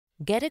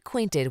Get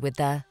acquainted with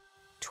the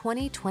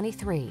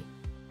 2023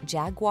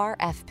 Jaguar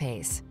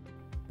F-Pace.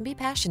 Be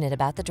passionate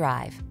about the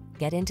drive.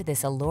 Get into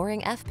this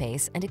alluring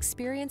F-Pace and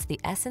experience the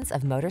essence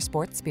of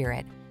motorsport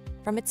spirit.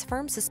 From its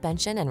firm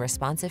suspension and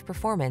responsive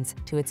performance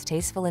to its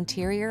tasteful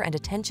interior and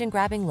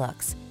attention-grabbing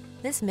looks,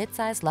 this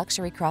midsize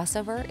luxury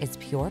crossover is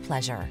pure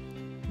pleasure.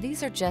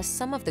 These are just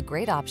some of the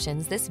great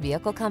options this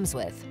vehicle comes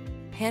with: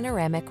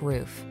 panoramic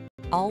roof,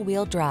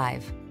 all-wheel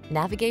drive,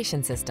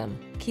 navigation system,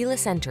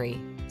 keyless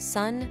entry,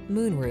 sun,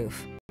 moonroof,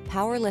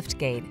 power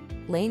liftgate,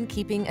 lane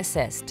keeping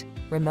assist,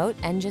 remote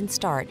engine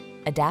start,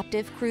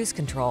 adaptive cruise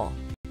control,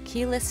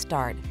 keyless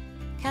start.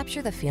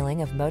 Capture the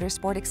feeling of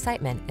motorsport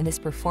excitement in this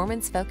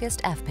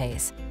performance-focused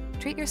F-Pace.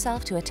 Treat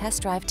yourself to a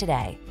test drive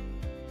today.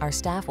 Our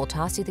staff will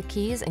toss you the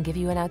keys and give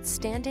you an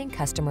outstanding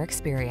customer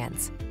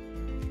experience.